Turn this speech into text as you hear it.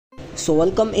So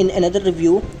welcome in another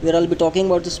review where I'll be talking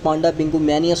about this Panda Bingo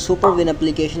Mania super win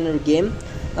application or game,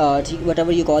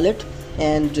 whatever you call it.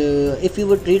 And if you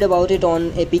would read about it on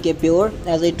APK Pure,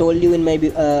 as I told you in my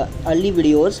early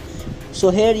videos, so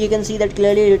here you can see that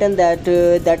clearly written that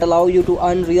that allow you to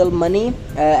earn real money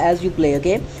as you play.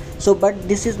 Okay, so but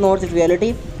this is not the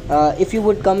reality. If you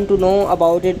would come to know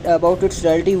about its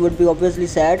reality, you would be obviously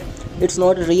sad. It's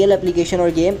not a real application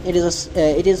or game. It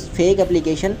is fake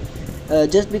application.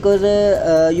 Just because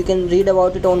you can read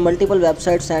about it on multiple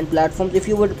websites and platforms. If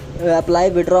you would apply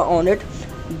withdraw on it,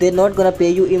 they're not gonna pay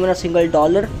you even a single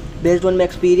dollar. Based on my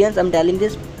experience, I'm telling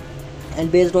this,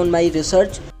 and based on my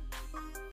research,